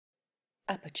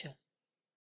Aperture.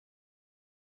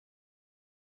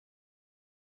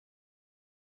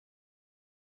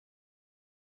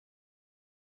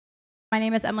 My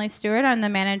name is Emily Stewart. I'm the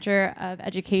manager of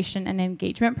education and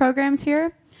engagement programs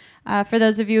here. For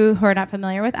those of you who are not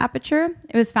familiar with Aperture,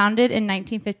 it was founded in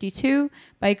 1952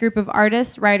 by a group of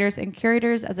artists, writers, and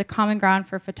curators as a common ground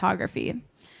for photography.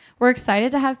 We're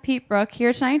excited to have Pete Brook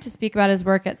here tonight to speak about his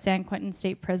work at San Quentin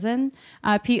State Prison.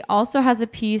 Pete also has a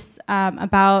piece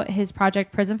about his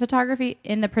project Prison Photography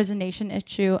in the Prison Nation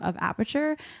issue of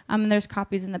Aperture, and there's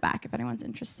copies in the back if anyone's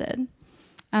interested.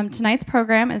 Tonight's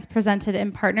program is presented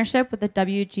in partnership with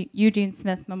the Eugene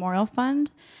Smith Memorial Fund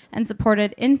and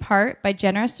supported in part by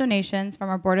generous donations from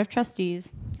our Board of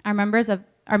Trustees, our members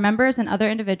and other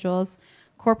individuals,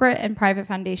 corporate and private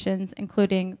foundations,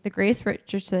 including the Grace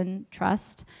Richardson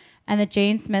Trust and the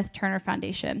Jane Smith Turner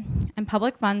Foundation, and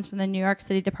public funds from the New York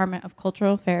City Department of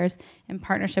Cultural Affairs in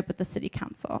partnership with the City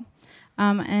Council.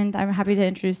 And I'm happy to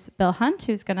introduce Bill Hunt,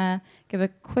 who's going to give a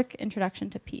quick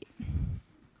introduction to Pete.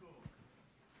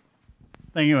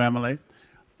 Thank you, Emily.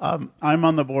 I'm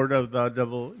on the board of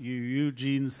the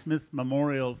Eugene Smith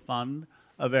Memorial Fund,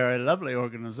 a very lovely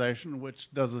organization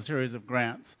which does a series of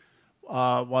grants,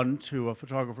 one to a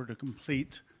photographer to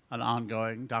complete an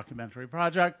ongoing documentary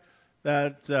project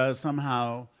that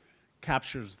somehow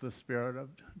captures the spirit of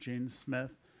Gene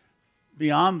Smith.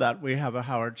 Beyond that, we have a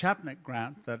Howard Chapnick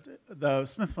Grant that the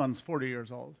Smith Fund's 40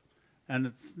 years old,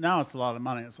 and now it's a lot of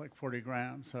money. It's like 40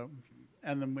 grand. So,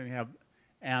 and then we have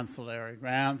ancillary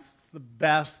grants. It's the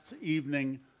best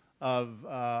evening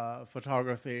of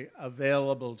photography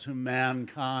available to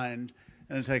mankind,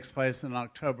 and it takes place in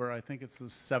October. I think it's the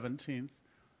 17th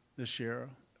this year.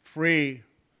 Free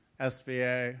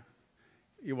SVA.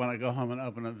 You want to go home and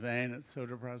open a vein. It's so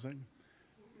depressing,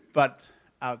 but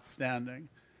outstanding.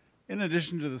 In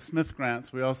addition to the Smith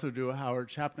grants, we also do a Howard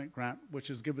Chapnick grant, which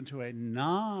is given to a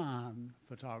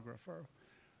non-photographer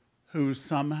who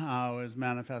somehow is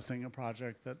manifesting a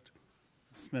project that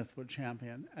Smith would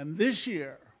champion. And this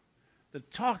year, the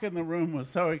talk in the room was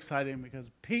so exciting because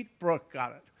Pete Brook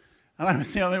got it. And I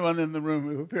was the only one in the room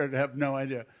who appeared to have no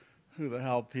idea who the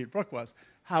hell Pete Brook was.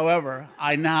 However,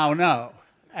 I now know.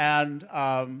 And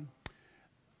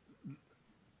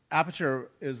Aperture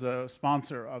is a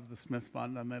sponsor of the Smith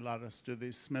Fund, and they let us do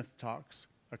these Smith talks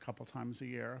a couple times a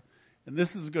year. And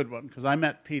this is a good one, because I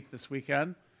met Pete this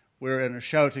weekend. We're in a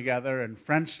show together in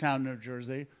Frenchtown, New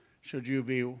Jersey. Should you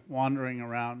be wandering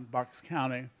around Bucks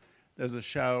County, there's a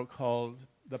show called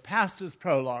The Past is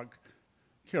Prologue,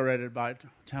 curated by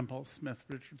Temple Smith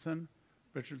Richardson.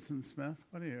 Richardson Smith?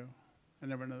 What are you? I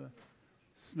never know that.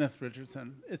 Smith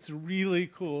Richardson. It's a really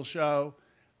cool show.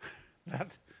 I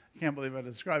can't believe I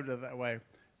described it that way.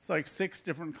 It's like 6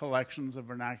 different collections of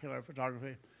vernacular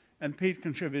photography. And Pete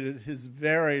contributed his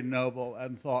very noble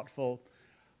and thoughtful,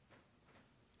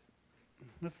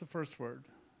 what's the first word?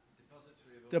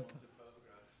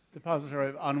 Depository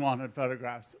of unwanted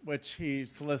photographs, which he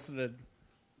solicited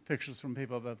pictures from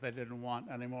people that they didn't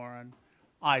want anymore. And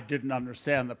I didn't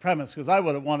understand the premise because I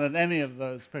would have wanted any of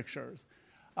those pictures.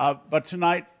 But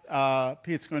tonight,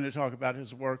 Pete's going to talk about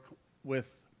his work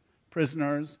with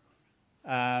prisoners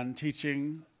and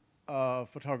teaching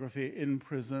photography in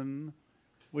prison,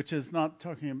 which is he's not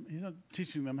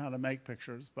teaching them how to make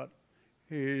pictures, but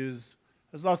has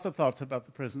lots of thoughts about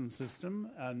the prison system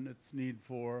and its need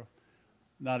for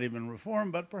not even reform,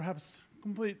 but perhaps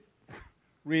complete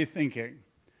rethinking.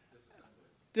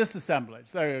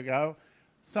 Disassemblage, there you go.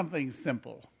 Something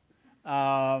simple.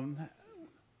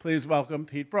 Please welcome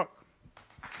Pete Brook.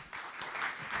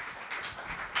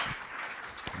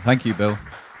 Thank you, Bill.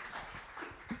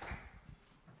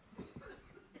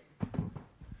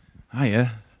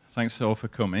 Hiya, thanks all for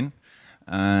coming.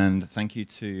 And thank you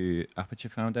to Aperture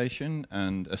Foundation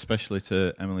and especially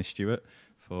to Emily Stewart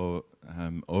for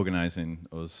organising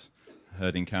us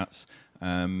herding cats.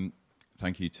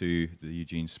 Thank you to the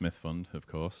Eugene Smith Fund, of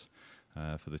course,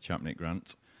 for the Chapnick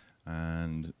Grant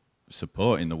and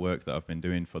supporting the work that I've been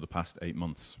doing for the past 8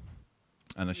 months.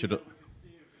 And I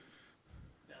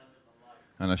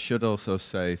should also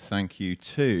say thank you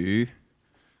to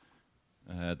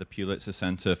the Pulitzer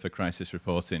Center for Crisis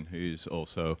Reporting, who's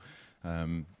also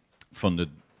funded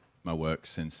my work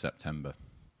since September.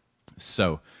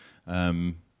 So,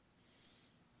 I've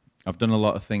done a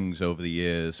lot of things over the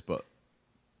years, but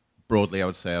broadly I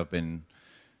would say I've been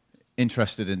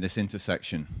interested in this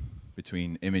intersection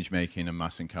between image making and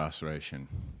mass incarceration,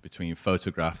 between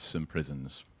photographs and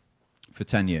prisons, for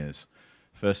 10 years.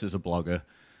 First as a blogger,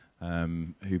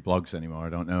 who blogs anymore, I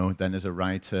don't know, then as a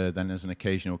writer, then as an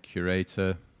occasional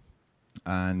curator,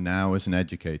 and now as an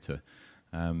educator.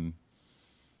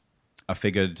 I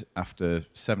figured after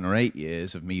 7 or 8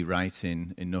 years of me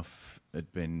writing, enough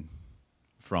had been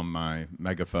from my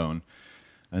megaphone.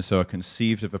 And so I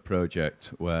conceived of a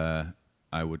project where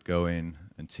I would go in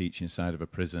and teach inside of a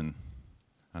prison,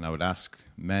 and I would ask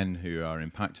men who are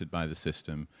impacted by the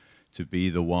system to be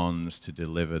the ones to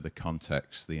deliver the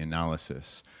context, the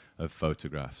analysis of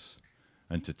photographs,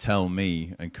 and to tell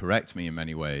me and correct me in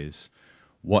many ways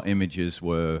what images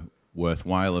were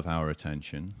worthwhile of our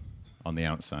attention, on the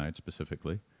outside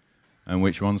specifically, and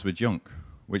which ones were junk,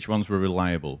 which ones were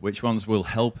reliable, which ones will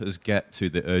help us get to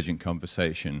the urgent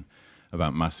conversation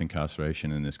about mass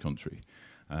incarceration in this country.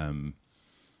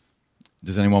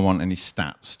 Does anyone want any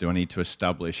stats? Do I need to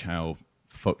establish how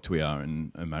fucked we are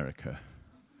in America?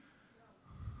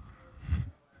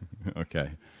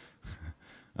 Okay.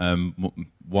 1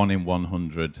 in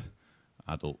 100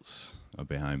 adults are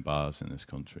behind bars in this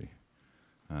country.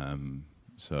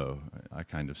 So I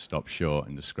kind of stop short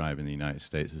in describing the United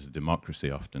States as a democracy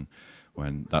often,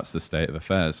 when that's the state of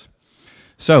affairs.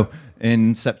 So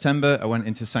in September, I went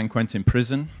into San Quentin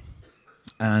Prison,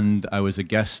 and I was a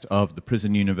guest of the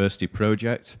Prison University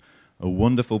Project, a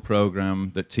wonderful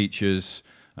program that teaches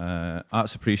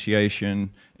arts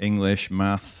appreciation, English,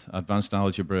 math, advanced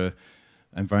algebra,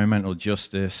 environmental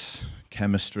justice,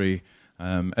 chemistry,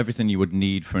 everything you would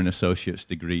need for an associate's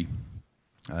degree.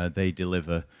 They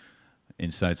deliver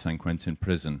inside San Quentin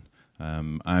Prison.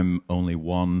 I'm only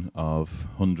one of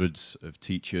hundreds of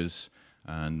teachers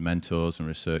and mentors and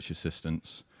research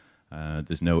assistants.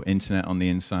 There's no internet on the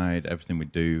inside. Everything we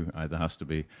do either has to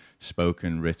be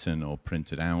spoken, written, or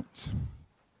printed out.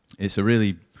 It's a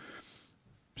really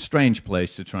strange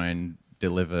place to try and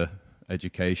deliver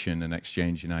education and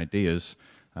exchanging ideas.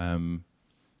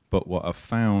 But what I've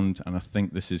found, and I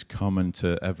think this is common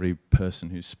to every person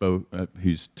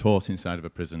who's taught inside of a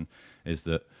prison, is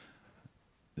that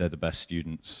they're the best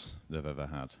students they've ever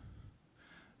had.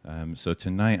 So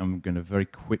tonight I'm going to very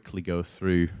quickly go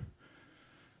through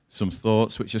some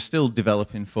thoughts which are still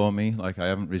developing for me. Like, I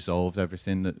haven't resolved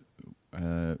everything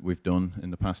that we've done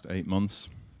in the past 8 months.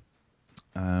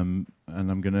 And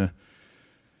I'm going to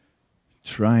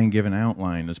try and give an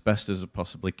outline as best as I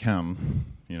possibly can.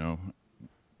 You know,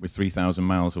 we're 3,000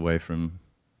 miles away from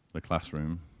the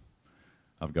classroom.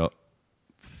 I've got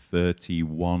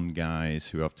 31 guys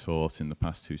who I've taught in the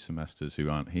past 2 semesters who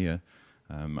aren't here.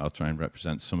 I'll try and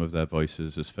represent some of their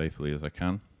voices as faithfully as I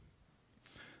can.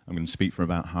 I'm going to speak for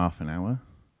about half an hour,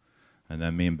 and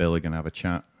then me and Bill are going to have a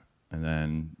chat, and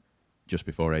then just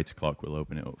before 8 o'clock we'll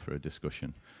open it up for a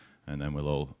discussion, and then we'll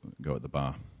all go at the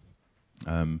bar.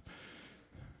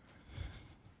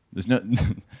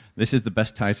 This is the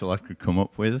best title I could come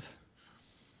up with,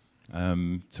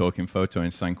 Talking Photo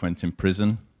in San Quentin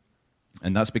Prison.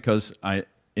 And that's because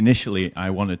initially I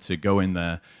wanted to go in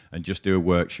there and just do a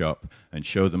workshop and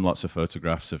show them lots of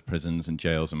photographs of prisons and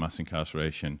jails and mass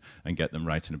incarceration and get them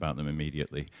writing about them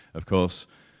immediately. Of course,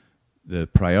 the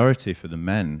priority for the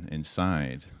men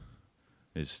inside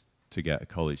is to get a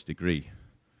college degree.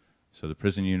 So the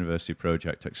Prison University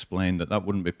Project explained that that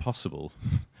wouldn't be possible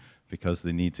because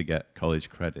they need to get college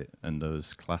credit, and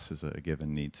those classes that are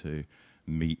given need to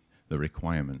meet the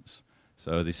requirements.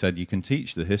 So they said you can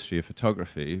teach the history of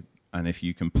photography, and if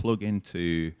you can plug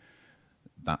into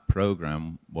that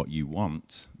program what you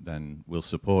want, then we'll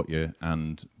support you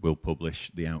and we'll publish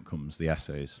the outcomes, the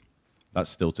essays. That's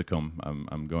still to come.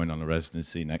 I'm going on a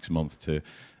residency next month to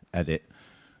edit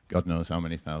God knows how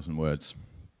many thousand words.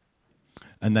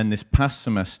 And then this past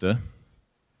semester,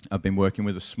 I've been working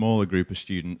with a smaller group of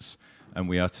students, and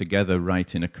we are together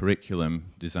writing a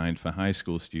curriculum designed for high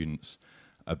school students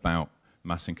about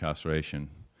mass incarceration,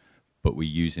 but we're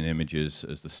using images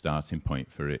as the starting point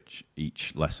for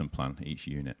each lesson plan, each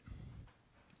unit.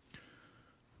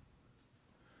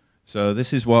 So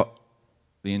this is what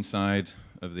the inside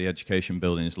of the education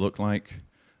buildings look like.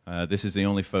 This is the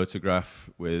only photograph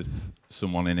with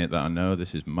someone in it that I know.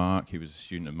 This is Mark. He was a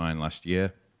student of mine last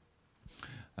year.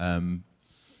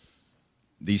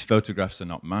 These photographs are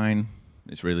not mine.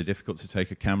 It's really difficult to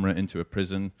take a camera into a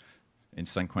prison. In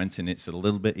San Quentin, it's a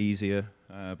little bit easier,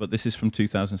 but this is from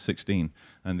 2016,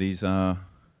 and these are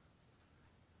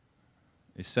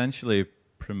essentially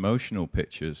promotional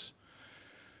pictures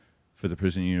for the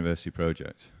Prison University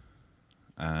Project.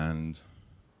 And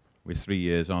we're 3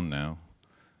 years on now.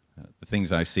 The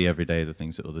things I see every day, the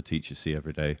things that other teachers see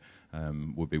every day,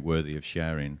 would be worthy of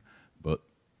sharing, but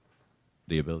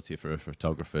the ability for a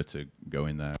photographer to go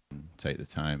in there and take the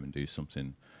time and do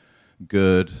something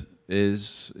good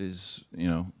is you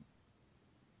know,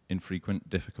 infrequent,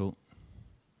 difficult.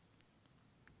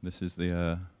 This is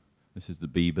the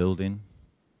B building.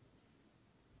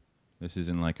 This is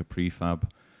in like a prefab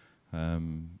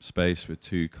space with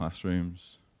 2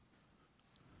 classrooms.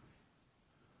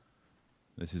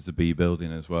 This is the B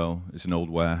building as well. It's an old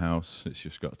warehouse. It's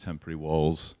just got temporary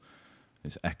walls.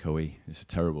 It's echoey. It's a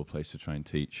terrible place to try and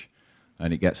teach.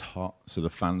 And it gets hot, so the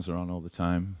fans are on all the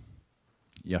time.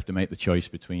 You have to make the choice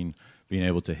between being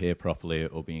able to hear properly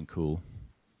or being cool.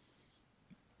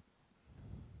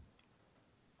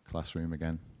 Classroom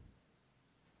again.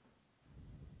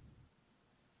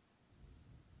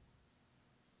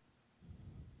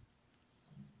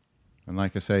 And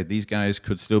like I say, these guys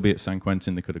could still be at San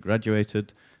Quentin. They could have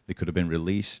graduated. They could have been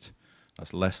released.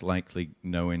 That's less likely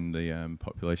knowing the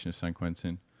population of San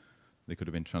Quentin. They could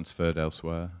have been transferred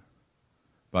elsewhere.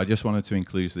 But I just wanted to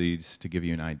include these to give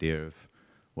you an idea of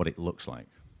what it looks like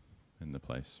in the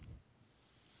place.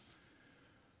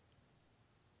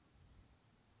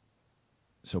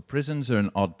 So prisons are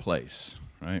an odd place,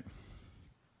 right?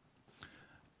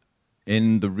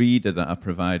 In the reader that I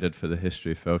provided for the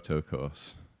History of Photo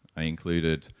course, I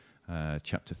included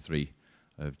chapter 3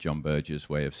 of John Berger's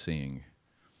Way of Seeing.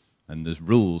 And there's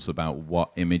rules about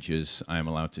what images I am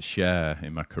allowed to share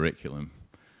in my curriculum.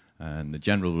 And the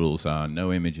general rules are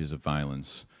no images of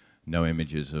violence, no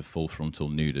images of full frontal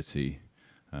nudity,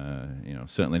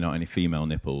 certainly not any female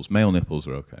nipples. Male nipples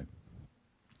are okay.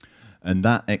 And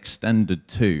that extended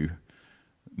to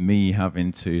me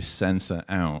having to censor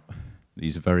out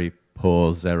these very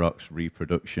poor Xerox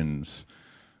reproductions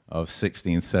of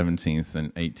 16th, 17th,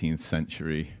 and 18th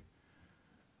century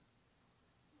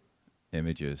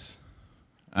images,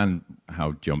 and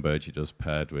how John Berger does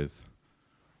paired with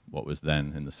what was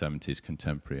then in the 70s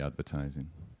contemporary advertising.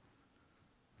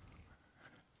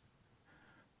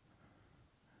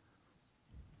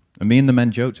 And me and the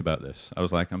men joked about this. I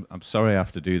was like, I'm sorry I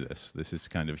have to do this. This is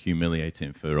kind of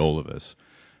humiliating for all of us.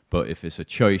 But if it's a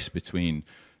choice between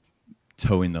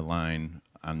towing the line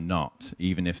and not,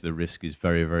 even if the risk is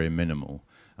very, very minimal,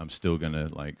 I'm still going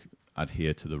to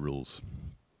adhere to the rules.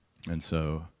 And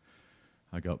so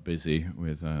I got busy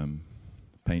with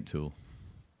paint tool.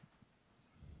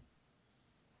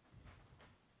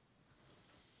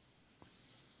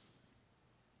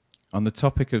 On the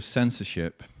topic of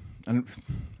censorship, and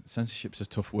censorship's a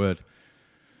tough word,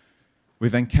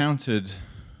 we've encountered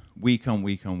week on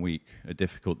week on week a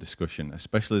difficult discussion,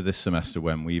 especially this semester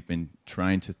when we've been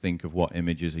trying to think of what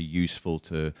images are useful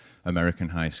to American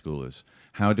high schoolers.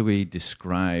 How do we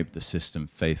describe the system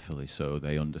faithfully so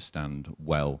they understand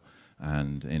well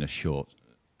and in a short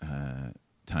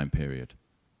time period?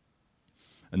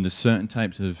 And there's certain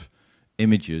types of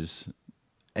images,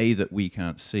 A, that we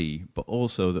can't see, but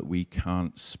also that we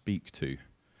can't speak to.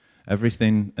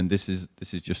 Everything, and this is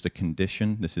just a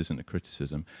condition, this isn't a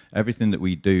criticism, everything that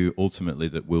we do ultimately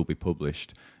that will be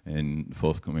published in the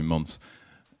forthcoming months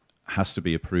has to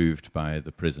be approved by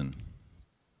the prison.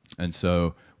 And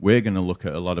so we're going to look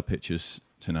at a lot of pictures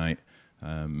tonight,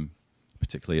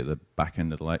 particularly at the back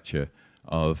end of the lecture,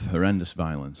 of horrendous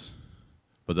violence.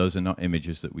 But those are not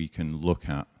images that we can look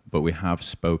at, but we have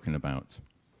spoken about.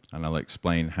 And I'll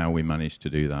explain how we managed to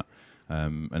do that.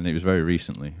 And it was very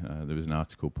recently. There was an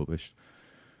article published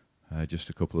just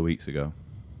a couple of weeks ago.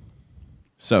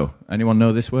 So, anyone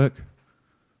know this work?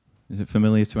 Is it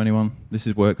familiar to anyone? This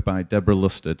is work by Deborah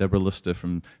Luster. Deborah Luster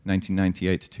from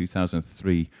 1998 to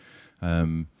 2003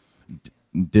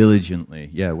 diligently,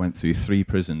 went through 3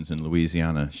 prisons in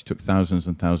Louisiana. She took thousands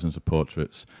and thousands of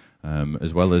portraits,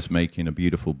 as well as making a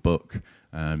beautiful book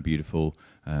and beautiful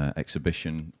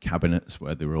exhibition cabinets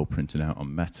where they were all printed out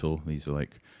on metal. These are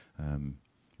like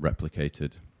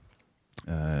replicated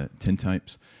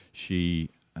tintypes. She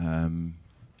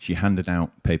handed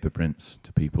out paper prints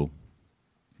to people,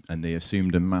 and they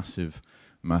assumed a massive,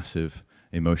 massive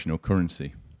emotional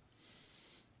currency.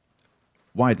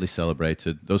 Widely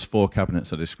celebrated. Those 4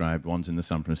 cabinets I described, one's in the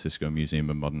San Francisco Museum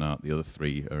of Modern Art, the other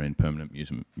 3 are in permanent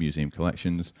museum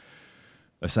collections.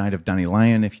 Aside of Danny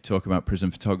Lyon, if you talk about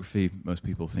prison photography, most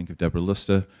people think of Deborah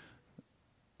Luster.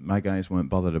 My guys weren't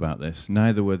bothered about this.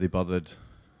 Neither were they bothered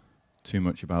too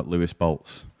much about Louis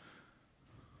Boltz.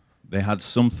 They had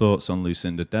some thoughts on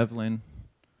Lucinda Devlin,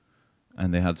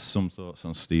 and they had some thoughts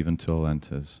on Stephen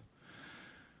Torrentes.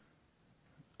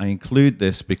 I include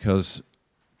this because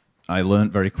I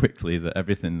learned very quickly that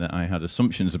everything that I had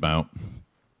assumptions about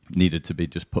needed to be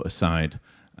just put aside,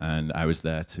 and I was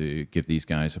there to give these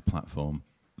guys a platform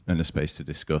and a space to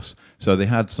discuss. So they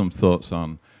had some thoughts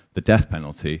on the death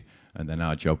penalty, and then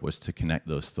our job was to connect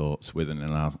those thoughts with an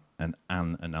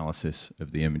analysis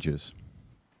of the images.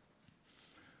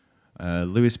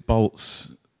 Louis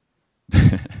Boltz,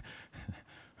 I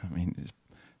mean, it's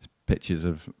pictures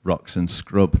of rocks and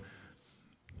scrub.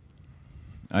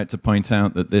 I had to point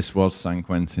out that this was San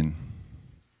Quentin.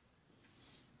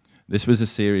 This was a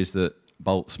series that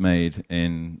Boltz made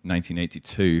in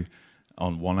 1982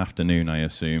 on one afternoon, I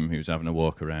assume. He was having a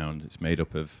walk around. It's made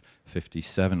up of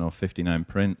 57 or 59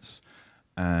 prints,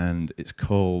 and it's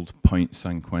called Point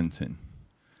San Quentin,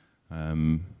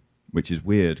 which is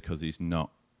weird because he's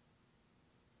not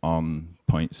on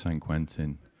Point San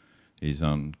Quentin. He's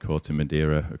on Corte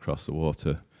Madera across the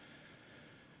water.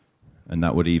 And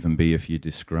that would even be if you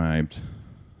described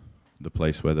the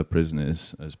place where the prison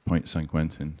is as Point San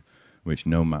Quentin, which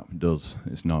no map does.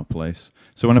 It's not a place.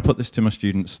 So when I put this to my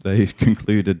students, they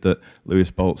concluded that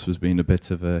Louis Boltz was being a bit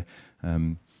of a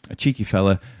cheeky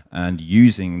fella and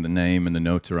using the name and the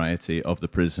notoriety of the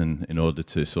prison in order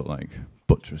to sort of like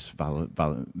buttress,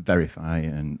 verify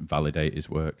and validate his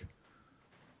work.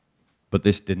 But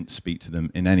this didn't speak to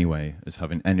them in any way as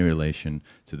having any relation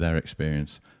to their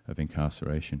experience of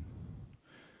incarceration.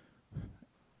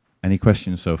 Any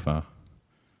questions so far?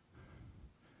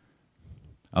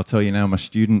 I'll tell you now, my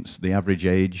students, the average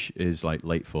age is like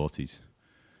late 40s.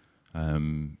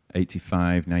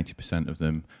 85, 90% of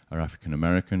them are African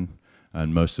American,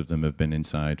 and most of them have been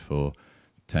inside for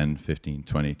 10, 15,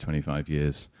 20, 25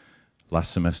 years.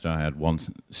 Last semester I had one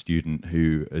student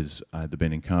who has either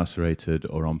been incarcerated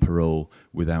or on parole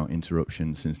without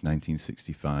interruption since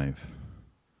 1965.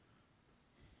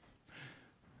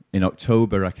 In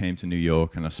October I came to New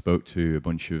York and I spoke to a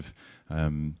bunch of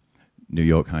New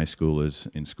York high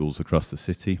schoolers in schools across the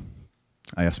city.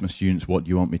 I asked my students, what do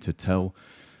you want me to tell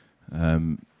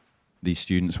these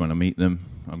students when I meet them?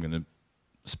 I'm going to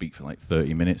speak for like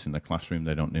 30 minutes in the classroom.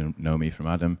 They don't know me from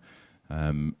Adam.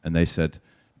 And they said,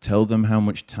 tell them how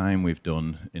much time we've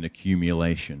done in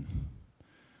accumulation.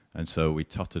 And so we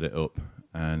totted it up,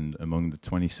 and among the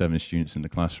 27 students in the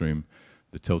classroom,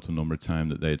 the total number of time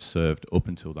that they had served up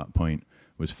until that point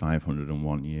was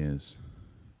 501 years.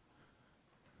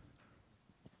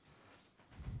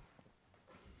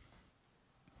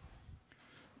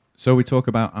 So we talk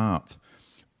about art.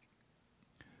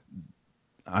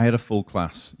 I had a full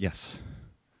class, yes.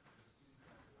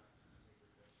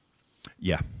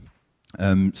 Yeah.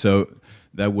 So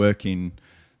they're working,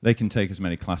 they can take as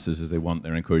many classes as they want.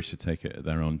 They're encouraged to take it at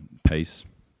their own pace.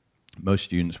 Most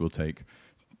students will take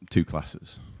 2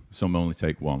 classes. Some only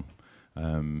take 1.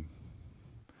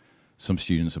 Some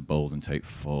students are bold and take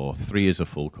 4. 3 is a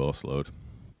full course load.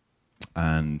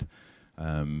 And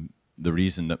the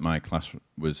reason that my class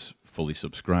was fully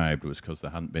subscribed was because there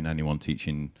hadn't been anyone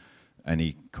teaching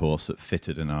any course that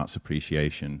fitted an arts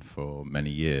appreciation for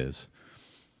many years.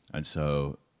 And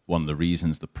so one of the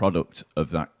reasons the product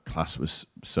of that class was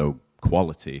so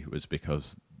quality was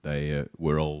because they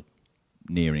were all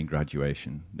nearing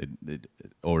graduation. They'd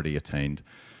already attained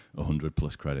 100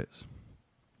 plus credits.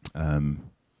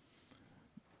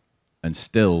 And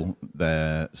still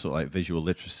their sort of like visual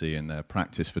literacy and their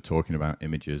practice for talking about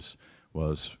images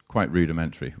was quite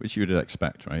rudimentary, which you would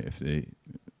expect, right?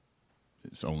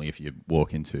 It's only if you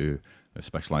walk into a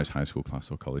specialized high school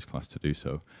class or college class to do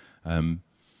so. And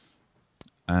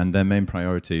their main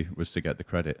priority was to get the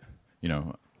credit. You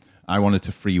know, I wanted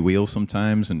to freewheel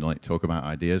sometimes and like talk about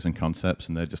ideas and concepts,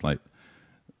 and they're just like,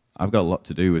 I've got a lot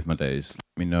to do with my days.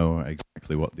 Let me know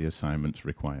exactly what the assignments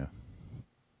require.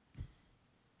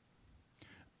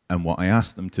 And what I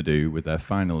asked them to do with their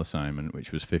final assignment,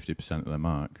 which was 50% of their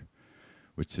mark,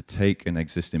 was to take an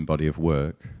existing body of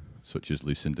work, such as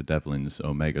Lucinda Devlin's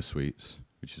Omega Suites,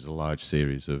 which is a large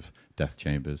series of death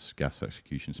chambers, gas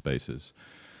execution spaces,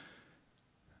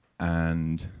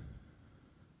 and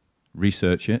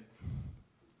research it,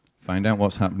 find out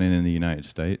what's happening in the United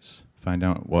States, find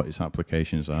out what its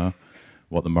applications are,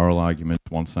 what the moral arguments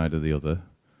one side or the other,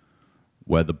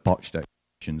 where the botched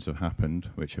executions have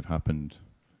happened, which have happened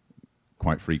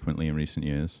quite frequently in recent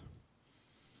years,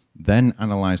 then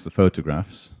analyze the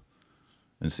photographs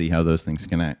and see how those things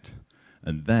connect,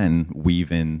 and then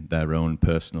weave in their own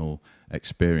personal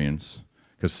experience.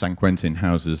 Because San Quentin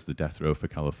houses the death row for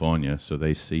California, so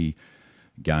they see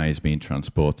guys being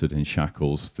transported in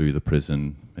shackles through the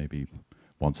prison maybe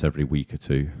once every week or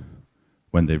 2,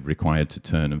 when they're required to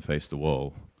turn and face the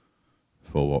wall.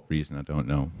 For what reason, I don't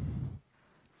know.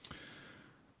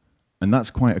 And that's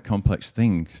quite a complex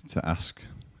thing to ask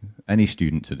any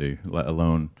student to do, let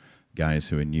alone guys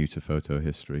who are new to photo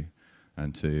history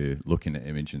and to looking at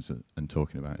images and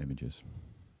talking about images.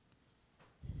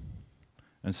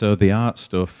 And so the art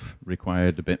stuff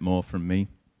required a bit more from me.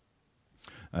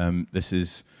 This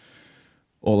is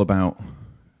all about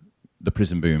the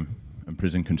prison boom and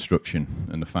prison construction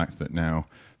and the fact that now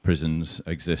prisons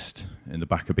exist in the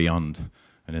back of beyond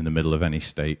and in the middle of any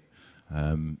state.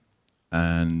 And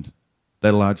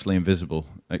They're largely invisible,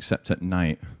 except at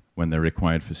night when they're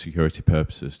required for security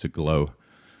purposes to glow.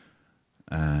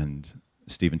 And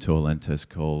Stephen Torrentes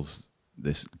calls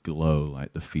this glow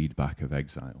like the feedback of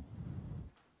exile.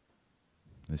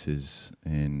 This is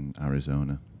in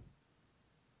Arizona.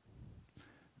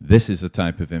 This is the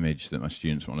type of image that my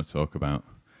students want to talk about.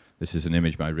 This is an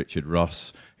image by Richard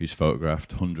Ross, who's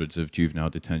photographed hundreds of juvenile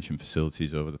detention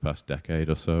facilities over the past decade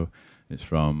or so. It's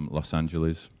from Los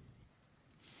Angeles.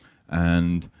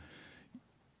 And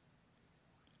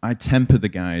I temper the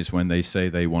guys when they say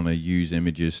they want to use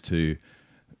images to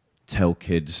tell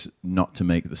kids not to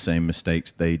make the same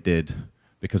mistakes they did.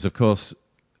 Because, of course,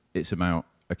 it's about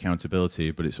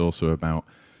accountability, but it's also about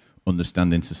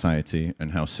understanding society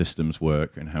and how systems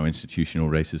work and how institutional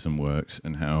racism works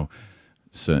and how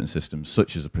certain systems,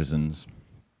 such as the prisons,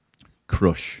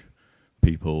 crush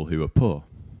people who are poor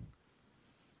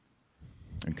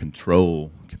and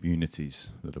control communities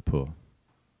that are poor.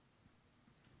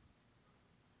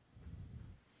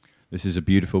 This is a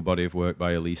beautiful body of work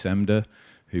by Elise Emder,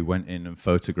 who went in and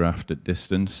photographed at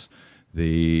distance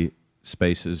the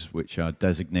spaces which are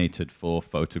designated for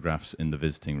photographs in the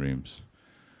visiting rooms.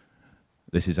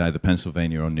 This is either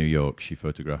Pennsylvania or New York. She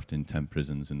photographed in 10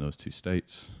 prisons in those 2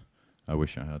 states. I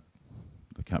wish I had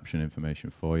the caption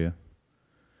information for you.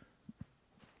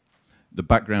 The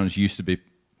backgrounds used to be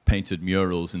painted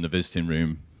murals in the visiting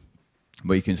room,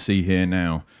 but you can see here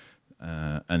now,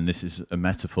 and this is a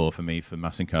metaphor for me for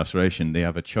mass incarceration, they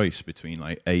have a choice between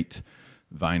like 8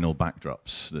 vinyl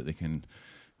backdrops that they can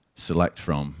select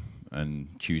from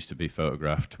and choose to be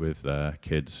photographed with their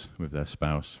kids, with their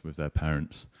spouse, with their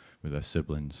parents, with their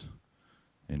siblings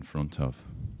in front of.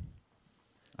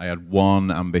 I had one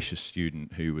ambitious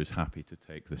student who was happy to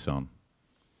take this on.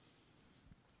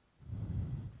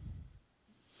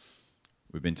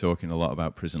 We've been talking a lot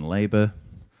about prison labor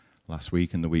last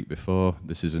week and the week before.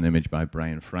 This is an image by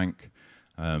Brian Frank.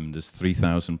 There's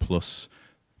 3,000 plus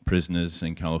prisoners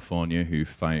in California who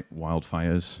fight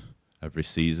wildfires every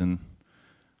season.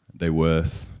 They're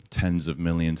worth tens of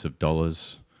millions of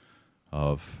dollars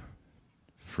of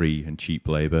free and cheap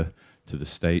labor to the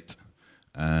state.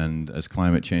 And as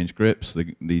climate change grips,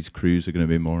 these crews are going to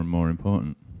be more and more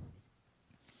important.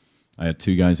 I had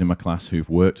 2 guys in my class who've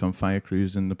worked on fire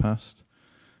crews in the past,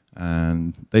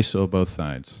 and they saw both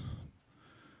sides.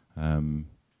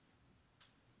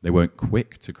 They weren't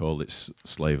quick to call it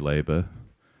slave labor.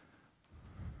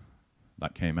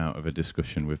 That came out of a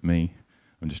discussion with me.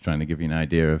 I'm just trying to give you an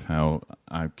idea of how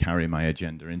I carry my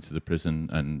agenda into the prison,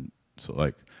 and sort of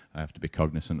like I have to be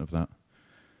cognizant of that.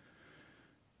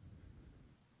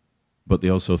 But they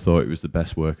also thought it was the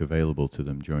best work available to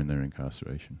them during their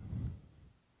incarceration.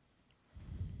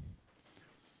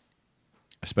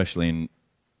 Especially in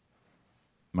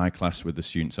my class with the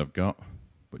students I've got,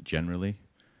 but generally,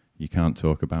 you can't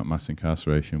talk about mass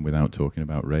incarceration without talking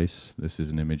about race. This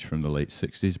is an image from the late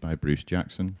 60s by Bruce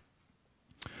Jackson.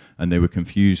 And they were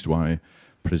confused why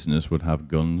prisoners would have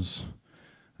guns.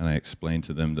 And I explained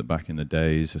to them that back in the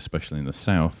days, especially in the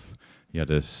South, you had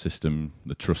a system,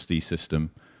 the trustee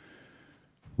system,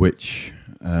 which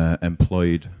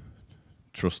employed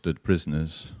trusted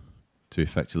prisoners to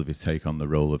effectively take on the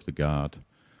role of the guard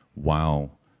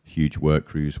while huge work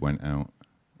crews went out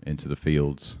into the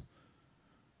fields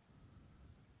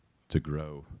to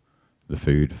grow the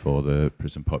food for the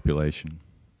prison population.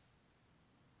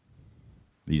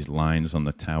 These lines on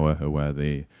the tower are where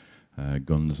the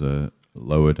guns are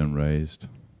lowered and raised.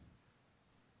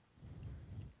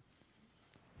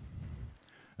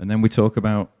 And then we talk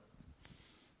about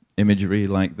imagery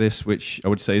like this, which I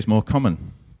would say is more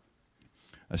common,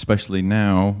 especially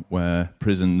now where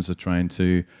prisons are trying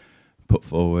to put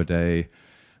forward a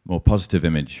more positive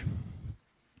image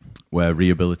where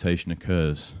rehabilitation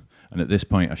occurs. And at this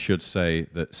point, I should say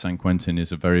that San Quentin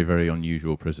is a very, very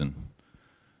unusual prison.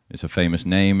 It's a famous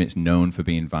name. It's known for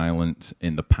being violent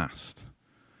in the past.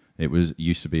 It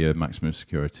used to be a maximum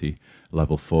security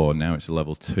level 4. Now it's a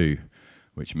level 2,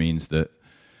 which means that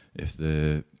if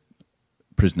the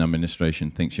prison administration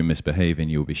thinks you're misbehaving,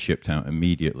 you'll be shipped out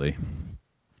immediately.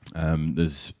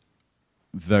 There's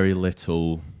very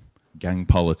little gang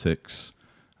politics.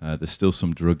 There's still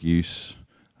some drug use,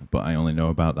 but I only know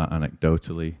about that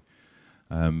anecdotally.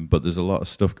 But there's a lot of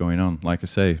stuff going on. Like I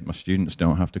say, my students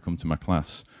don't have to come to my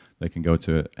class. They can go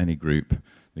to any group.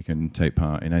 They can take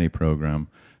part in any program,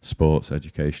 sports,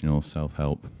 educational,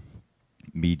 self-help,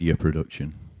 media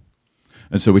production.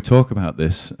 And so we talk about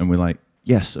this, and we're like,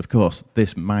 yes, of course,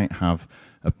 this might have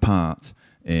a part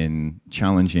in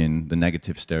challenging the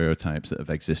negative stereotypes that have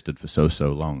existed for so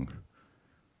long.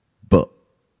 But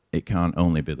it can't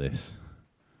only be this.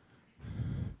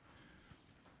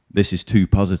 this is too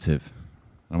positive.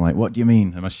 I'm like, what do you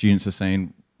mean? And my students are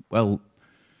saying, well,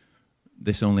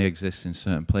 this only exists in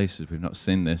certain places. We've not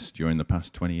seen this during the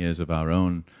past 20 years of our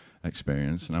own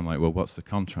experience. And I'm like, well, what's the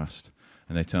contrast?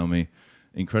 And they tell me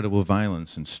incredible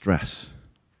violence and stress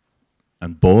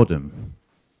and boredom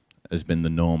has been the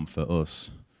norm for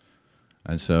us.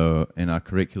 And so in our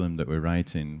curriculum that we're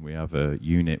writing, we have a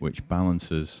unit which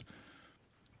balances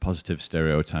positive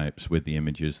stereotypes with the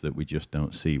images that we just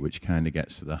don't see, which kind of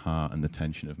gets to the heart and the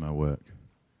tension of my work.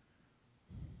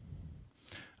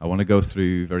 I want to go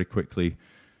through very quickly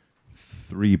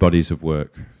 3 bodies of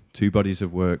work. 2 bodies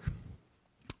of work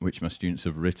which my students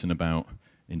have written about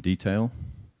in detail.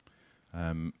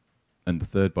 And the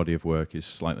 3rd body of work is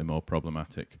slightly more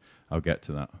problematic. I'll get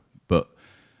to that. But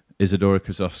Isadora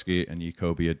Kozowski and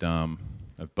Jacobi Adam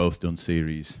have both done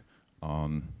series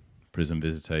on prison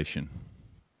visitation.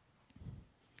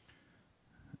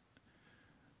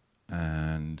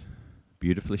 And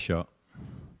beautifully shot,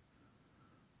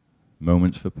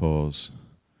 moments for pause,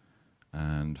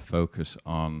 and focus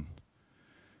on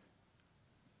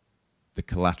the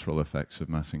collateral effects of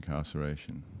mass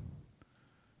incarceration.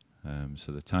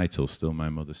 So the title, Still My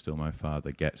Mother, Still My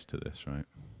Father, gets to this, right?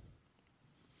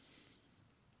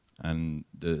 And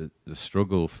the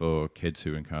struggle for kids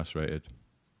who are incarcerated,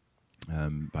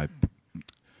 the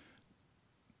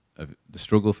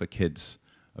struggle for kids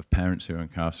of parents who are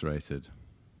incarcerated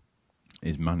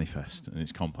is manifest and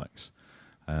it's complex.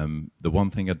 The one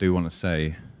thing I do want to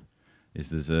say is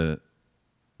there's a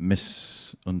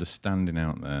misunderstanding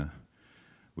out there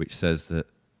which says that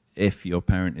if your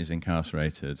parent is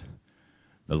incarcerated,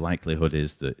 the likelihood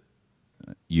is that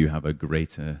you have a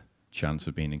greater chance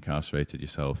of being incarcerated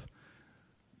yourself.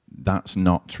 That's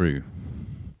not true.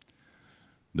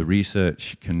 The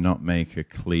research cannot make a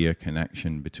clear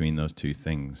connection between those 2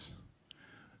 things.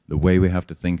 The way we have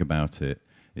to think about it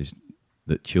is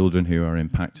that children who are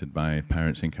impacted by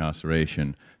parents'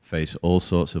 incarceration face all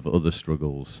sorts of other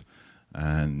struggles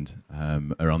and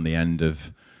are on the end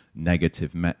of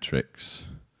negative metrics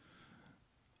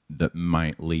that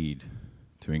might lead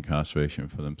to incarceration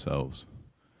for themselves.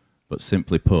 But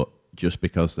simply put, just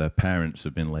because their parents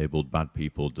have been labeled bad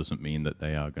people doesn't mean that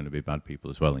they are going to be bad people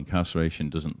as well. Incarceration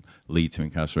doesn't lead to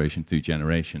incarceration through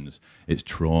generations. It's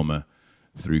trauma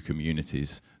through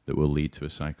communities that will lead to a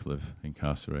cycle of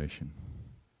incarceration.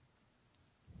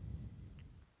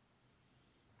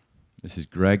 This is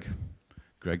Greg.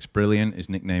 Greg's brilliant. His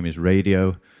nickname is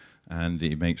Radio, and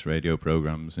he makes radio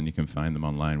programs, and you can find them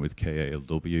online with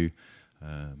KALW,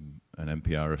 an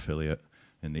NPR affiliate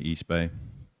in the East Bay.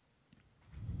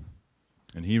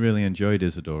 And he really enjoyed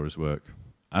Isadora's work,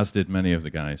 as did many of the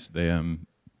guys. They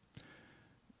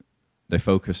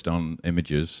focused on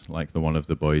images, like the one of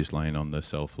the boys lying on the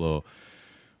cell floor,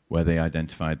 where they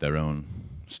identified their own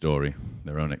story,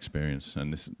 their own experience.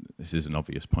 And this is an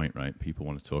obvious point, right? People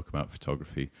want to talk about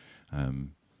photography,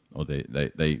 or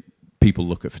people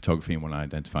look at photography and want to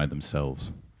identify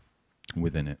themselves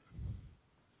within it.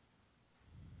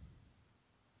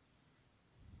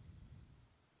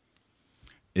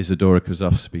 Isadora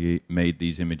Kozowski made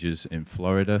these images in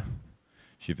Florida.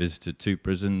 She visited 2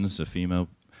 prisons, a female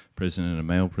prison and a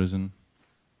male prison.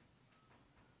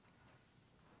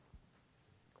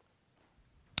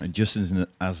 And just as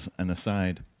an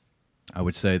aside, I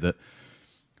would say that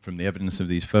from the evidence of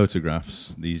these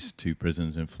photographs, these 2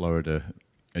 prisons in Florida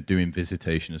are doing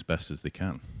visitation as best as they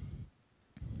can.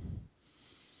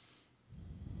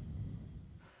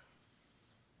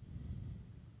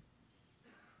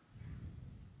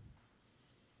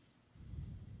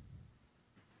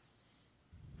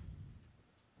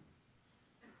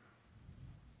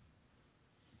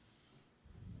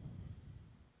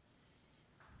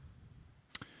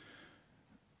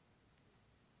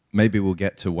 Maybe we'll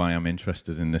get to why I'm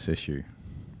interested in this issue.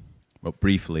 Well,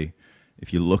 briefly,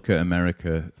 if you look at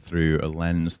America through a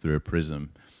lens, through a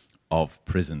prism of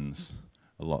prisons,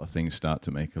 a lot of things start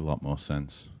to make a lot more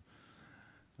sense.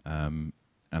 And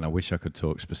I wish I could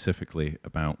talk specifically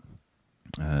about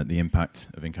the impact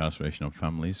of incarceration on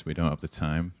families. We don't have the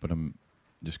time, but I'm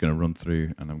just going to run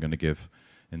through, and I'm going to give,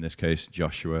 in this case,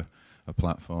 Joshua a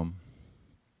platform.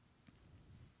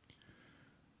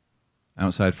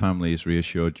 Outside families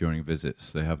reassured during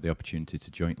visits they have the opportunity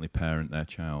to jointly parent their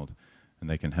child, and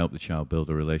they can help the child build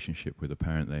a relationship with a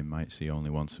parent they might see only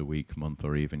once a week, month,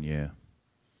 or even year.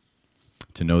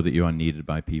 To know that you are needed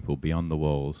by people beyond the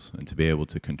walls and to be able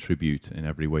to contribute in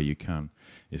every way you can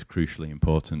is crucially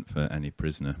important for any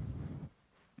prisoner.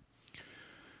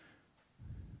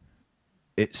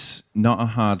 It's not a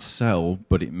hard sell,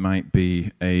 but it might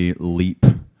be a leap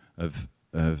of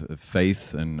of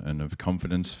faith and of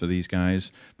confidence for these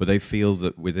guys, but they feel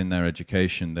that within their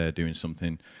education they're doing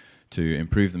something to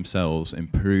improve themselves,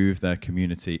 improve their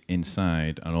community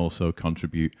inside, and also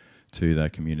contribute to their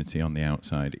community on the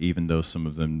outside, even though some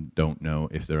of them don't know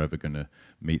if they're ever going to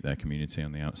meet their community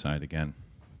on the outside again.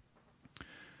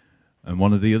 And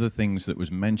one of the other things that was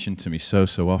mentioned to me so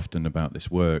often about this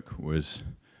work was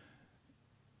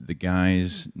the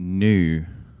guys knew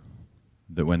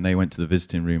that when they went to the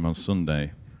visiting room on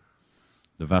Sunday,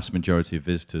 the vast majority of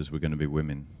visitors were going to be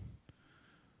women.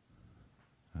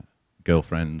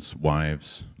 Girlfriends,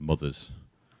 wives, mothers.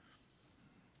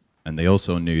 And they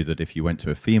also knew that if you went to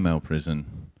a female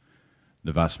prison,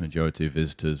 the vast majority of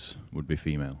visitors would be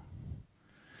female.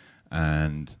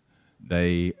 And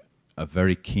they are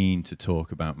very keen to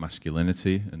talk about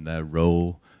masculinity and their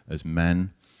role as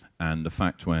men, and the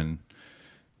fact when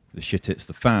the shit hits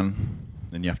the fan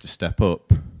and you have to step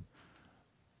up,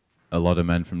 a lot of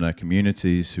men from their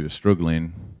communities who are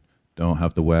struggling don't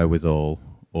have the wherewithal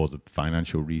or the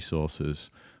financial resources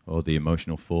or the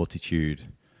emotional fortitude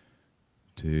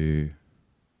to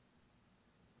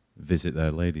visit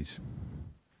their ladies.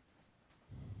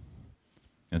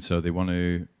 And so they want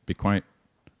to be quite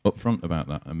upfront about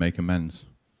that and make amends.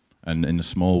 And in a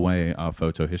small way, our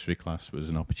photo history class was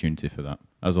an opportunity for that,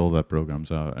 as all their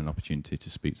programs are, an opportunity to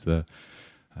speak to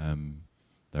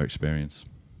their experience.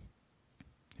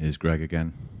 Here's Greg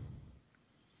again.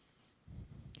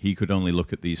 He could only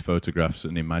look at these photographs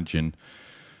and imagine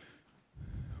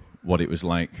what it was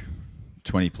like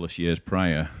 20 plus years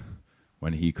prior,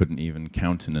 when he couldn't even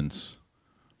countenance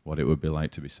what it would be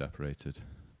like to be separated.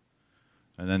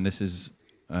 And then this is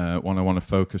one I want to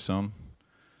focus on,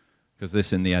 because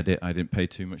this in the edit I didn't pay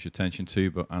too much attention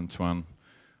to, but Antoine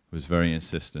was very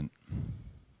insistent.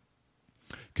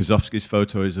 Kozovsky's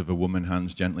photo is of a woman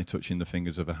hands gently touching the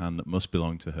fingers of a hand that must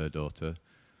belong to her daughter.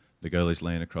 The girl is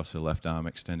laying across her left arm,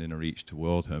 extending a reach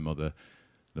toward her mother.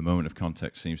 The moment of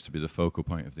contact seems to be the focal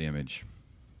point of the image.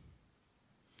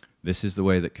 This is the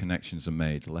way that connections are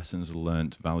made, lessons are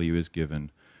learnt, value is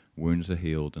given, wounds are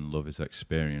healed, and love is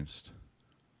experienced.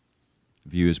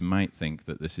 Viewers might think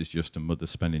that this is just a mother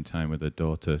spending time with her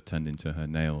daughter, tending to her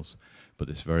nails, but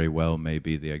this very well may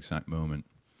be the exact moment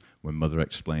when mother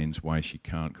explains why she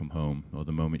can't come home, or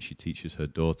the moment she teaches her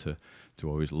daughter to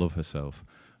always love herself,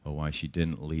 or why she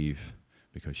didn't leave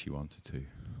because she wanted to.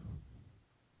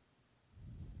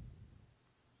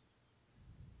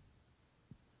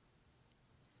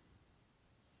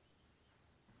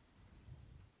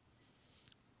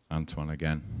 Antoine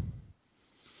again.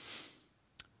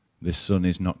 This son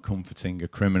is not comforting a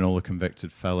criminal, a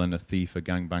convicted felon, a thief, a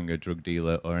gangbanger, drug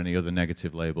dealer, or any other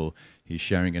negative label. He's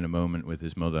sharing in a moment with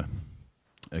his mother.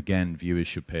 Again, viewers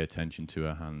should pay attention to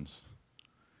her hands.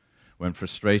 When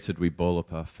frustrated, we ball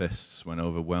up our fists. When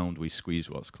overwhelmed, we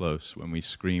squeeze what's close. When we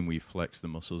scream, we flex the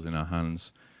muscles in our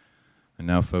hands. And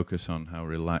now focus on how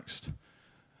relaxed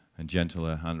and gentle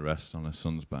her hand rests on her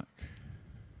son's back.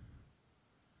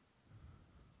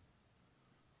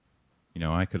 You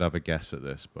know, I could have a guess at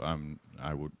this, but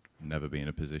I would never be in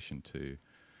a position to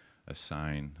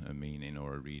assign a meaning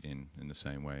or a reading in the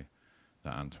same way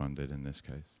that Antoine did in this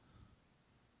case.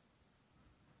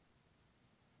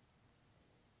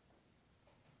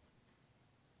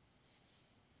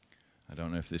 I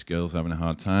don't know if this girl's having a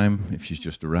hard time, if she's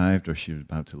just arrived or she was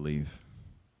about to leave.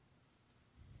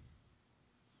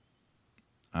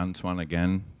 Antoine,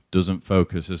 again, doesn't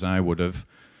focus, as I would have,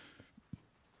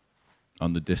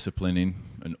 on the disciplining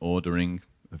and ordering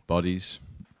of bodies.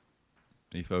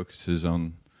 He focuses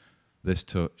on this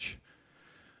touch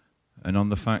and on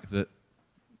the fact that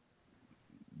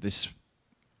this,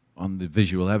 on the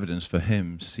visual evidence for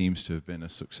him, seems to have been a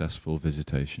successful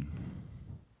visitation.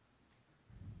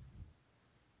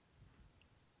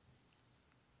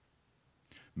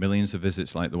 Millions of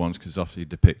visits like the ones Kozovsky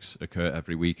depicts occur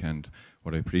every weekend.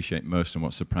 What I appreciate most and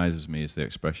what surprises me is the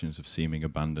expressions of seeming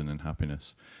abandon and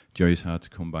happiness. Joy is hard to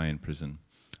come by in prison,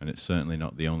 and it's certainly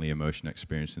not the only emotion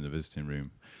experienced in the visiting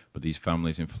room. But these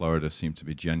families in Florida seem to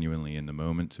be genuinely in the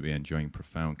moment, to be enjoying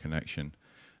profound connection,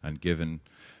 and given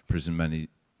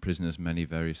prisoners many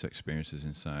various experiences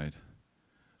inside.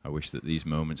 I wish that these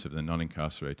moments of the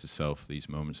non-incarcerated self, these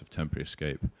moments of temporary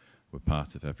escape, were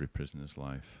part of every prisoner's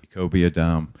life. Kobe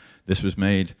Adam. This was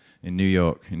made in New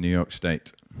York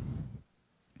State.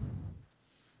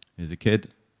 Here's a kid.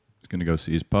 He's going to go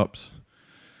see his pops.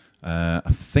 I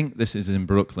think this is in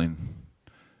Brooklyn.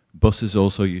 Buses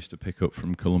also used to pick up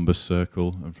from Columbus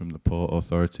Circle and from the Port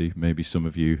Authority. Maybe some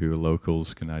of you who are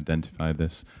locals can identify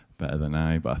this better than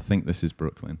I, but I think this is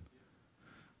Brooklyn.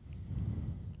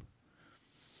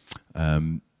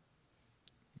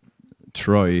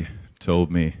 Troy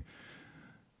told me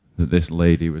that this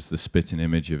lady was the spitting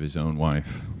image of his own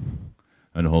wife,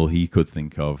 and all he could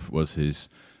think of was his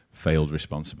failed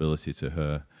responsibility to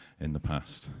her in the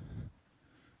past,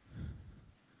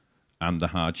 and the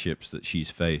hardships that she's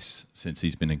faced since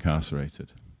he's been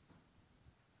incarcerated.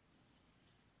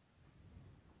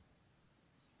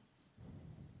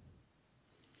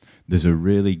 There's a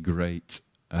really great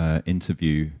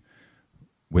interview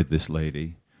with this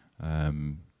lady,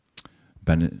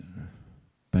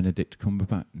 Benedict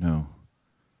Cumberbatch? No.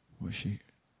 What's she?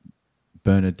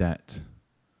 Bernadette.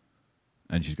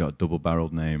 And she's got a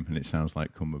double-barreled name, and it sounds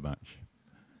like Cumberbatch.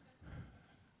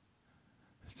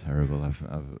 It's terrible,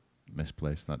 I've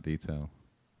misplaced that detail.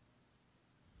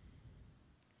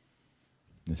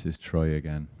 This is Troy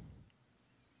again.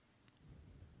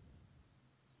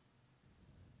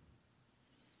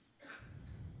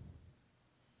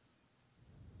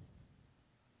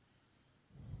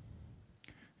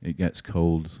 It gets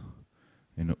cold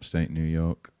in upstate New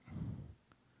York.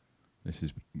 This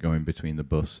is going between the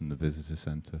bus and the visitor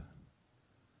center.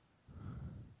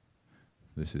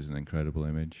 This is an incredible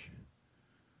image.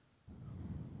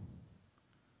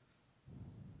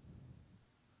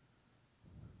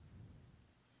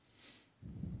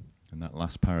 And that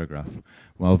last paragraph,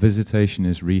 while visitation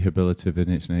is rehabilitative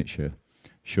in its nature,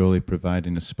 surely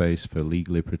providing a space for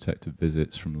legally protected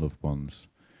visits from loved ones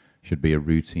should be a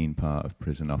routine part of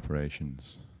prison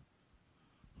operations.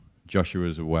 Joshua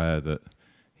was aware that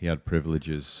he had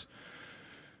privileges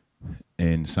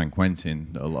in San Quentin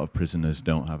that a lot of prisoners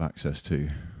don't have access to,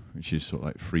 which is sort of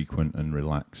like frequent and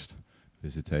relaxed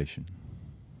visitation.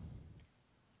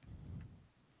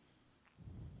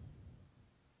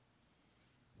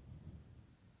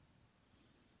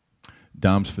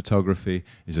 Dahm's photography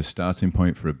is a starting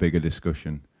point for a bigger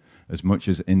discussion. As much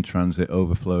as In Transit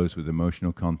overflows with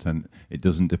emotional content, it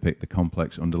doesn't depict the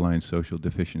complex underlying social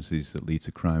deficiencies that lead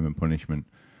to crime and punishment,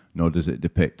 nor does it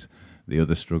depict the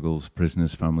other struggles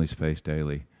prisoners' families face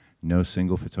daily. No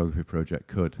single photography project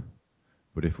could.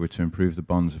 But if we're to improve the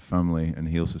bonds of family and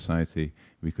heal society,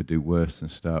 we could do worse than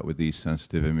start with these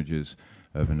sensitive images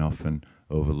of an often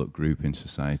overlooked group in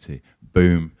society.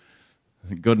 Boom.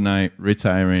 Good night,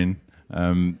 retiring.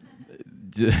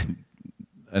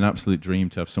 An absolute dream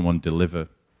to have someone deliver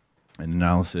an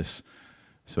analysis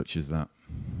such as that.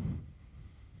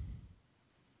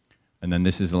 And then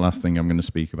this is the last thing I'm going to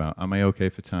speak about. Am I okay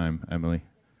for time, Emily?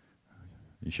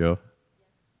 You sure?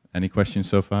 Any questions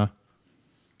so far?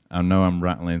 I know I'm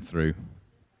rattling through.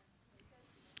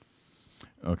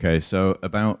 Okay, so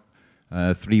about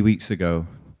 3 weeks ago,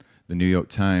 the New York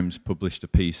Times published a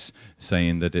piece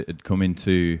saying that it had come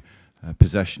into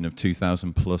possession of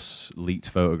 2,000 plus leaked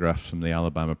photographs from the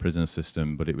Alabama prison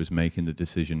system, but it was making the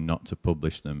decision not to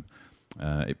publish them.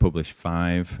 It published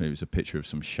 5. It was a picture of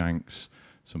some shanks,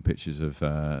 some pictures of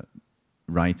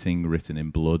writing written in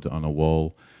blood on a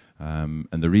wall. And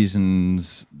the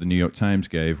reasons the New York Times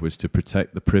gave was to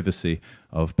protect the privacy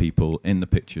of people in the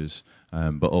pictures,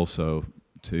 but also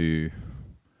to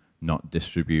not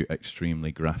distribute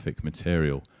extremely graphic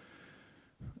material.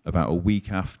 About a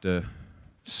week after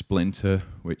Splinter,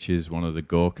 which is one of the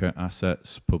Gorka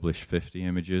assets, published 50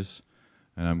 images,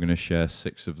 and I'm going to share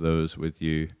 6 of those with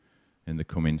you in the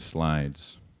coming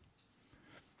slides.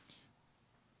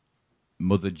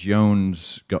 Mother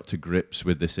Jones got to grips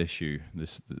with this issue,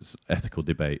 this ethical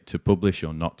debate, to publish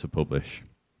or not to publish,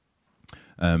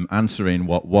 answering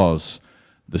what was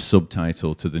the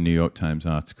subtitle to the New York Times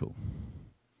article.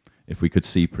 If we could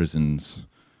see prisons,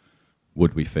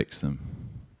 would we fix them?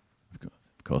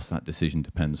 Of course, that decision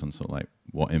depends on sort of like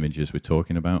what images we're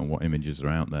talking about and what images are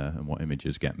out there and what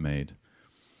images get made.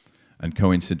 And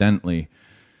coincidentally,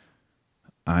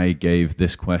 I gave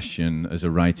this question as a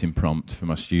writing prompt for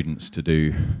my students to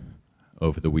do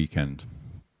over the weekend.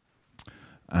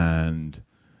 And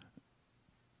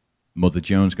Mother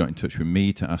Jones got in touch with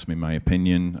me to ask me my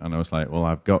opinion, and I was like, well,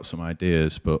 I've got some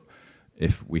ideas, but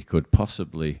if we could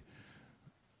possibly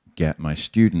get my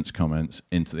students' comments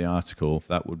into the article,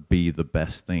 that would be the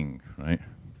best thing, right?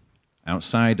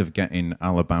 Outside of getting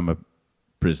Alabama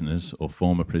prisoners or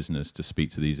former prisoners to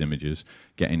speak to these images,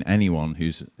 getting anyone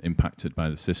who's impacted by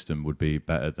the system would be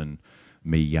better than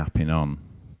me yapping on.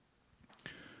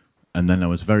 And then I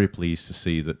was very pleased to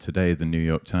see that today the New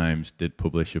York Times did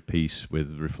publish a piece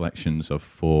with reflections of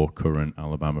 4 current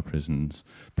Alabama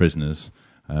prisoners.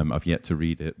 I've yet to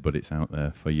read it, but it's out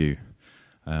there for you.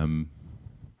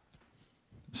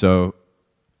 So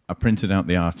I printed out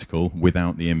the article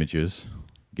without the images,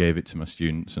 gave it to my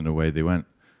students, and away they went.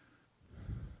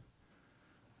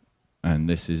 And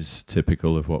this is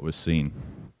typical of what was seen.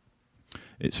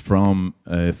 It's from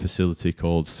a facility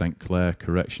called St. Clair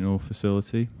Correctional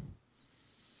Facility.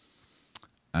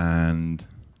 And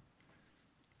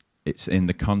it's in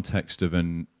the context of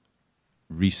a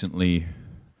recently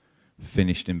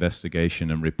finished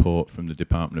investigation and report from the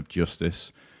Department of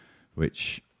Justice,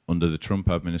 which under the Trump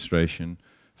administration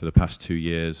for the past 2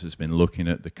 years has been looking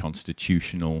at the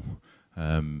constitutional,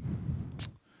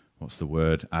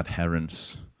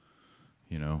 adherence,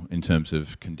 in terms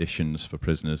of conditions for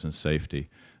prisoners and safety.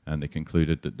 And they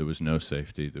concluded that there was no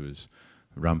safety. There was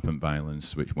rampant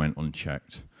violence which went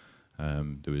unchecked.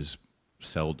 There was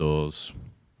cell doors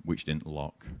which didn't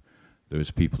lock. There was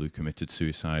people who committed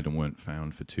suicide and weren't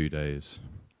found for 2 days.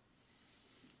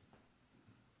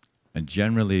 And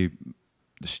generally,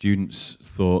 the students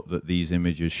thought that these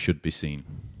images should be seen.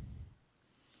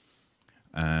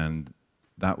 And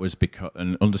that was because,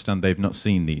 and understand they've not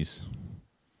seen these.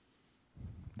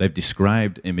 They've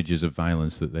described images of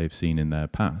violence that they've seen in their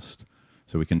past.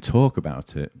 So we can talk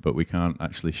about it, but we can't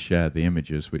actually share the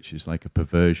images, which is like a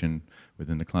perversion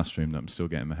within the classroom that I'm still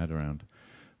getting my head around.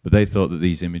 But they thought that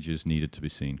these images needed to be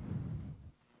seen.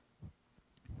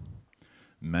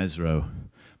 Mesro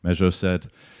said,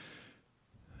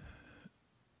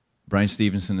 Brian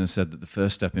Stevenson has said that the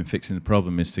first step in fixing the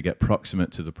problem is to get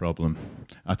proximate to the problem.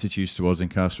 Attitudes towards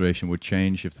incarceration would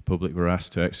change if the public were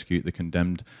asked to execute the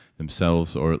condemned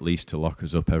themselves, or at least to lock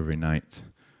us up every night.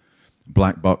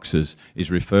 Black boxes is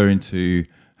referring to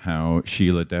how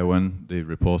Sheila Dewan, the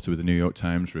reporter with the New York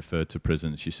Times, referred to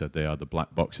prisons. She said they are the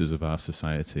black boxes of our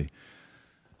society.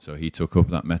 So he took up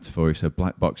that metaphor. He said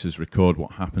black boxes record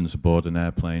what happens aboard an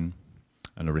airplane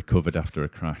and are recovered after a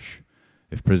crash.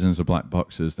 If prisons are black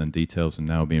boxes, then details are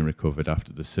now being recovered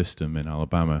after the system in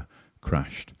Alabama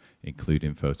crashed,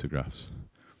 including photographs.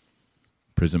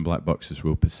 Prison black boxes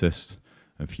will persist,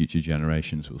 and future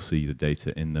generations will see the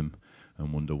data in them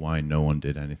and wonder why no one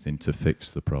did anything to fix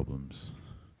the problems.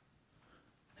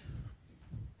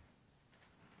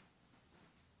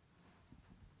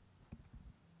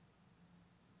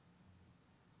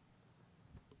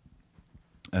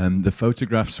 The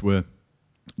photographs were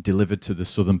delivered to the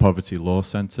Southern Poverty Law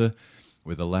Center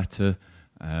with a letter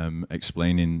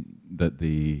explaining that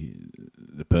the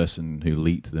person who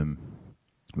leaked them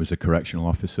was a correctional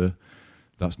officer.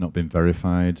 That's not been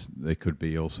verified. They could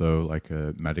be also like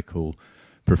a medical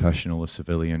professional, a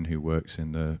civilian who works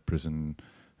in the prison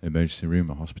emergency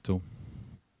room or hospital.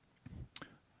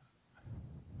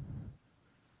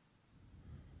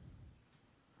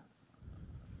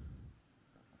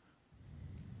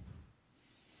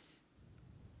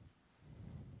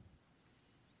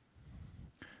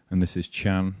 And this is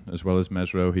Chan, as well as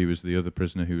Mesro. He was the other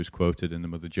prisoner who was quoted in the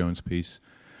Mother Jones piece.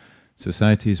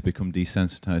 Society has become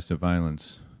desensitized to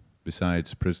violence.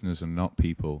 Besides, prisoners are not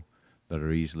people that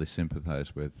are easily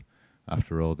sympathized with.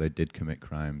 After all, they did commit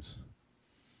crimes.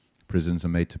 Prisons are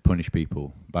made to punish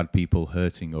people. Bad people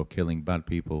hurting or killing bad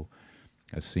people,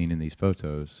 as seen in these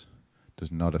photos,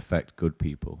 does not affect good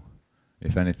people.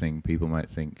 If anything, people might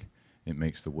think it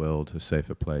makes the world a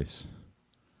safer place.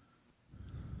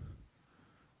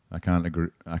 I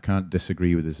can't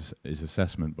disagree with his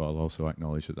assessment, but I'll also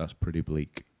acknowledge that that's pretty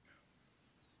bleak.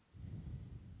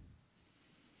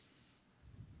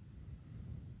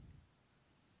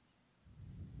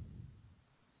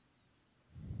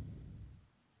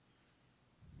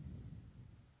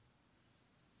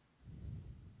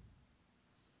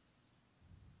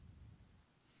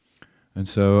 And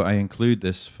so I include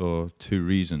this for 2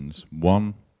 reasons.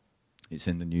 One, it's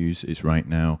in the news, it's right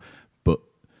now, but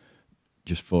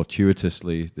just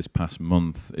fortuitously, this past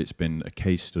month, it's been a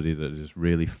case study that has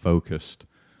really focused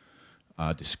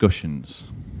our discussions.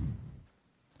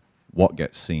 What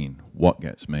gets seen, what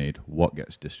gets made, what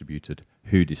gets distributed,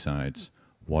 who decides,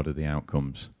 what are the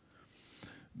outcomes.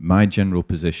 My general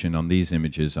position on these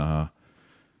images are,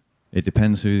 it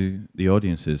depends who the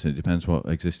audience is, it depends what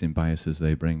existing biases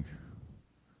they bring.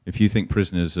 If you think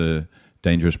prisoners are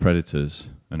dangerous predators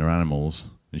and are animals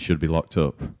and should be locked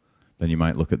up, then you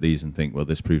might look at these and think, well,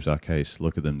 this proves our case.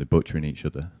 Look at them, they're butchering each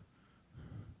other.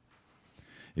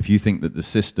 If you think that the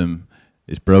system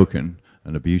is broken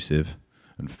and abusive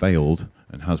and failed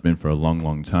and has been for a long,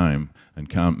 long time and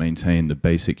can't maintain the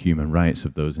basic human rights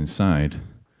of those inside,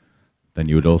 then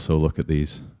you would also look at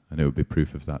these and it would be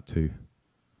proof of that too.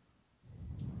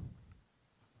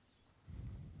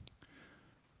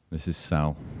 This is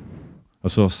Sal. I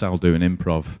saw Sal do an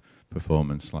improv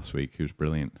performance last week. He was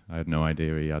brilliant. I had no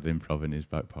idea he had improv in his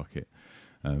back pocket.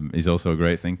 He's also a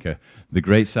great thinker. The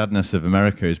great sadness of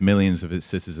America is millions of its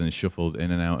citizens shuffled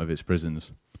in and out of its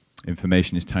prisons.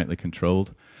 Information is tightly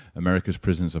controlled. America's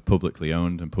prisons are publicly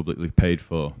owned and publicly paid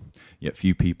for, yet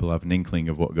few people have an inkling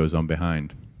of what goes on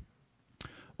behind.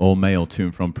 All mail to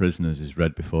and from prisoners is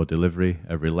read before delivery.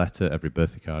 Every letter, every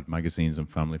birthday card, magazines and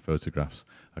family photographs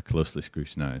are closely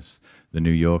scrutinized. The New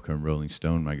Yorker and Rolling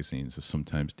Stone magazines are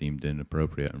sometimes deemed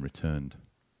inappropriate and returned.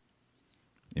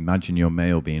 Imagine your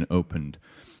mail being opened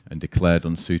and declared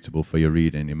unsuitable for your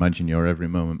reading. Imagine your every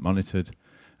moment monitored,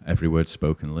 every word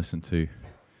spoken listened to.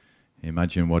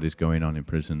 Imagine what is going on in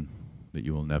prison that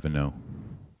you will never know.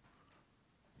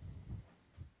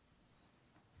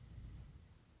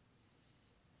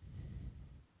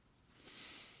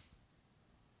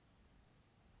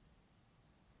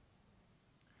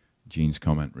 Gene's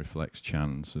comment reflects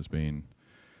Chan's as being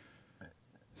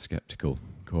skeptical,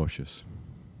 cautious.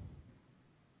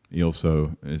 He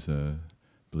also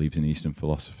believes in Eastern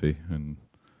philosophy and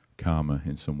karma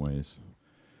in some ways.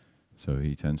 So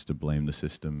he tends to blame the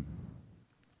system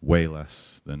way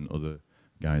less than other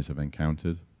guys I've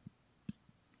encountered.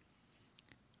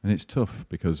 And it's tough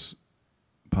because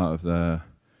part of their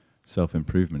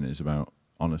self-improvement is about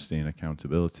honesty and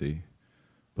accountability,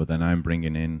 but then I'm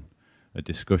bringing in a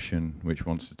discussion which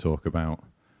wants to talk about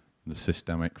the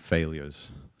systemic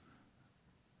failures.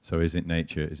 So is it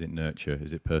nature, is it nurture,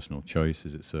 is it personal choice,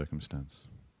 is it circumstance?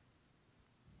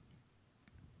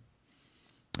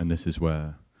 And this is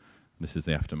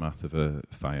the aftermath of a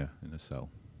fire in a cell.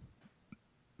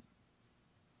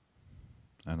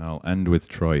 And I'll end with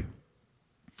Troy.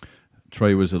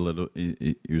 Troy was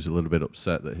he was a little bit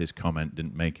upset that his comment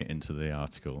didn't make it into the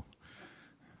article.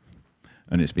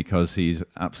 And it's because he's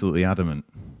absolutely adamant.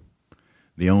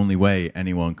 The only way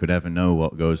anyone could ever know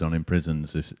what goes on in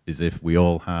prisons is if we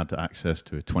all had access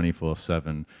to a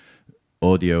 24/7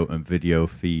 audio and video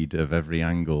feed of every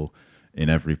angle in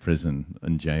every prison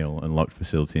and jail and locked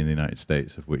facility in the United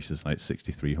States, of which there's like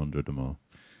 6,300 or more.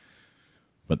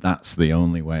 But that's the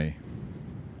only way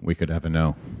we could ever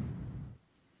know.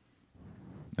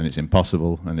 And it's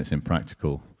impossible and it's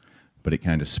impractical, but it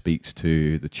kind of speaks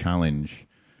to the challenge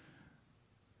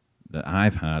that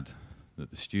I've had,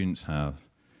 that the students have,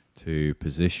 to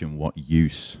position what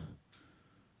use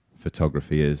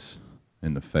photography is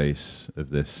in the face of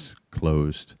this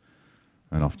closed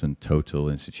and often total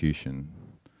institution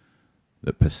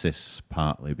that persists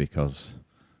partly because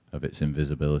of its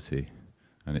invisibility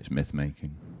and its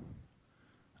myth-making.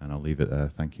 And I'll leave it there.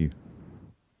 Thank you.